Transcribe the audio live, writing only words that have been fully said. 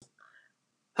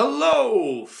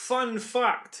Hello! Fun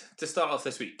fact to start off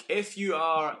this week. If you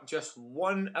are just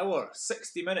 1 hour,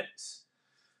 60 minutes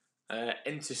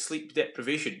into sleep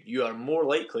deprivation, you are more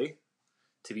likely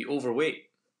to be overweight.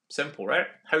 Simple, right?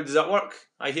 How does that work?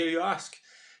 I hear you ask.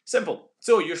 Simple.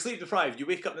 So you're sleep deprived, you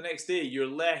wake up the next day, you're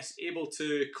less able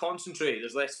to concentrate,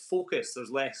 there's less focus,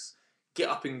 there's less get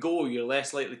up and go, you're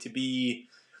less likely to be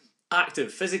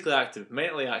active, physically active,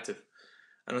 mentally active.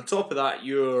 And on top of that,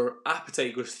 your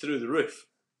appetite goes through the roof.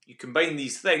 You combine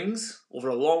these things over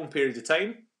a long period of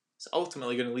time, it's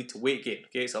ultimately going to lead to weight gain.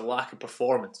 Okay, it's a lack of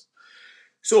performance.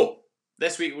 So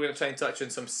this week we're going to try and touch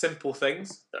on some simple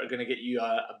things that are going to get you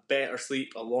a better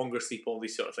sleep, a longer sleep, all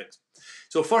these sort of things.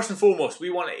 So first and foremost,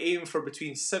 we want to aim for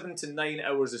between 7 to 9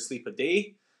 hours of sleep a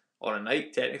day, or a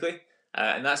night technically,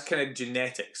 and that's kind of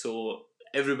genetic. So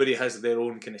everybody has their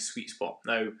own kind of sweet spot.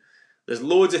 Now, there's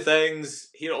loads of things,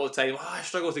 hear it all the time, I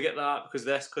struggle to get that because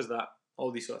this, because that,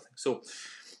 all these sort of things. So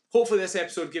hopefully this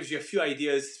episode gives you a few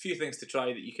ideas, a few things to try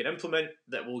that you can implement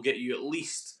that will get you at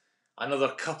least another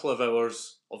couple of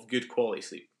hours of good quality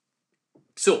sleep.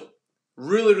 So,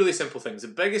 really simple things. The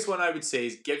biggest one I would say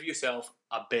is give yourself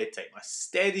a bedtime, a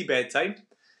steady bedtime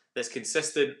that's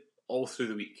consistent all through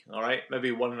the week, alright?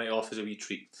 Maybe one night off is a wee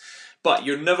treat. But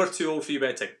you're never too old for your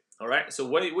bedtime, alright? So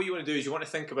what you want to do is you want to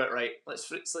think about, right,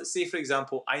 let's say for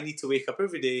example, I need to wake up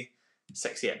every day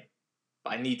 6 a.m.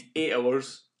 But I need 8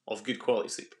 hours of good quality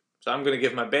sleep. So I'm going to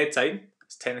give my bedtime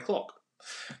as 10 o'clock.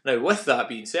 Now with that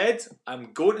being said,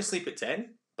 I'm going to sleep at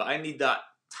 10, but I need that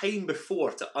time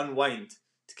before to unwind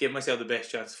to give myself the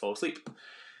best chance to fall asleep.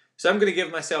 So I'm going to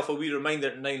give myself a wee reminder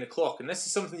at 9 o'clock, and this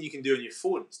is something you can do on your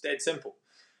phone. It's dead simple.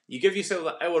 You give yourself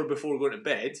that hour before going to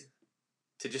bed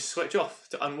to just switch off,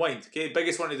 to unwind. Okay,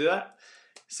 biggest one to do that,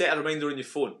 set a reminder on your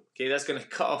phone. Okay, that's going to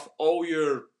cut off all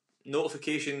your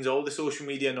notifications, all the social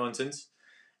media nonsense,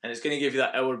 and it's going to give you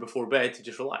that hour before bed to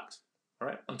just relax.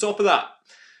 Alright. On top of that,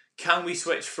 can we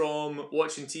switch from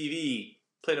watching TV,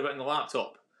 playing about on the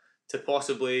laptop, to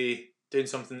possibly doing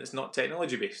something that's not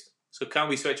technology based? So can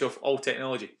we switch off all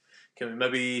technology? Can we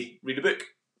maybe read a book?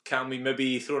 Can we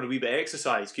maybe throw in a wee bit of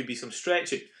exercise? Could be some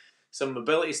stretching, some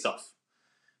mobility stuff.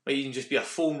 Might even just be a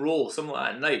foam roll, something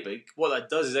like that at night. But what that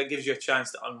does is that gives you a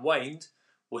chance to unwind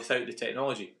without the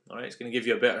technology. Alright, it's going to give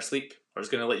you a better sleep, or it's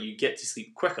going to let you get to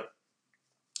sleep quicker.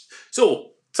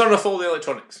 So, turn off all the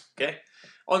electronics, okay?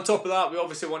 On top of that, we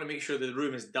obviously want to make sure the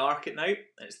room is dark at night,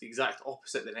 and it's the exact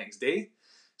opposite the next day.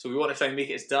 So we want to try and make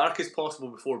it as dark as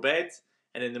possible before bed,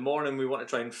 and in the morning we want to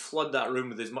try and flood that room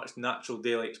with as much natural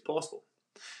daylight as possible.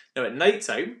 Now at night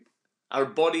time, our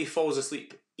body falls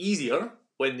asleep easier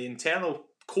when the internal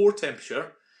core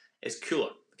temperature is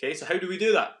cooler. Okay, so how do we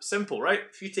do that? Simple, right?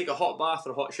 If you take a hot bath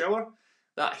or a hot shower,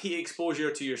 that heat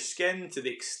exposure to your skin, to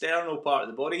the external part of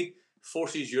the body,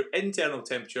 forces your internal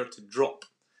temperature to drop.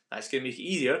 That's going to make it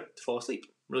easier to fall asleep.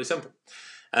 Really simple.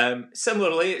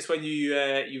 Similarly, it's when you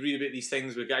read about these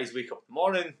things where guys wake up in the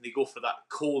morning, they go for that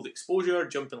cold exposure,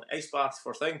 jump in the ice bath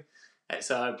for a thing. It's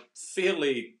a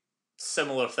fairly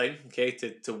similar thing, okay,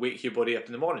 to wake your body up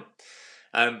in the morning.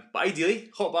 But ideally,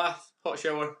 hot bath, hot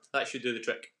shower, that should do the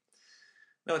trick.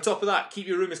 Now on top of that, keep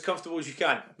your room as comfortable as you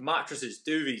can. Mattresses,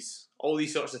 duvets, all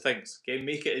these sorts of things. Okay,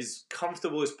 make it as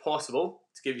comfortable as possible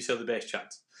to give yourself the best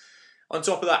chance. On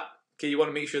top of that, okay, you want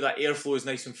to make sure that airflow is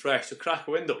nice and fresh, so crack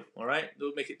a window, alright?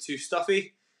 Don't make it too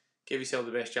stuffy, give yourself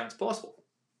the best chance possible.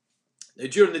 Now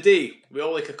during the day, we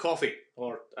all like a coffee,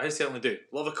 or I certainly do.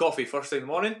 Love a coffee first thing in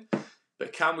the morning,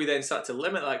 but can we then start to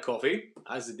limit that coffee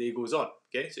as the day goes on?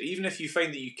 Okay, so even if you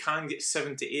find that you can get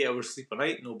 7 to 8 hours sleep a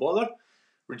night, no bother,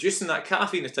 reducing that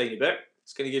caffeine a tiny bit,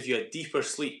 it's going to give you a deeper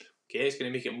sleep. Okay, it's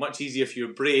going to make it much easier for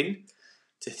your brain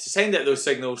to send out those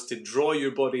signals to draw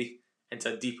your body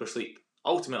into a deeper sleep.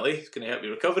 Ultimately, it's going to help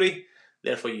your recovery,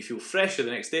 therefore you feel fresher the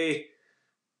next day,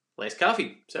 less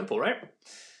caffeine. Simple, right?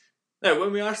 Now,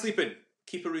 when we are sleeping,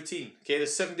 keep a routine. Okay,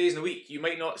 there's 7 days in a week. You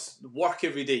might not work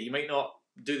every day, you might not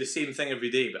do the same thing every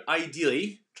day, but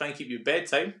ideally, try and keep your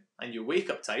bedtime and your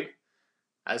wake-up time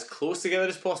as close together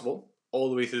as possible all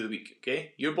the way through the week,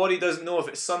 okay? Your body doesn't know if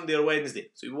it's Sunday or Wednesday,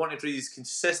 so you want it to be as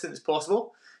consistent as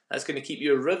possible. That's going to keep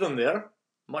your rhythm there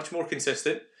much more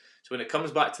consistent, so when it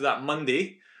comes back to that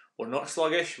Monday, we're not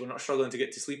sluggish, we're not struggling to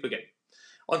get to sleep again.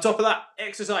 On top of that,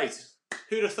 exercise.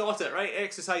 Who'd have thought it, right?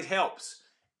 Exercise helps.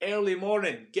 Early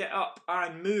morning, get up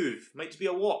and move. Might just be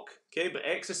a walk, okay? But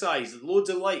exercise, loads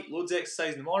of light, loads of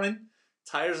exercise in the morning,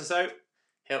 tires us out,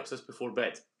 helps us before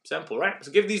bed. Simple, right?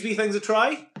 So give these wee things a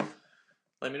try.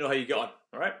 Let me know how you get on,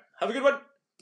 alright? Have a good one.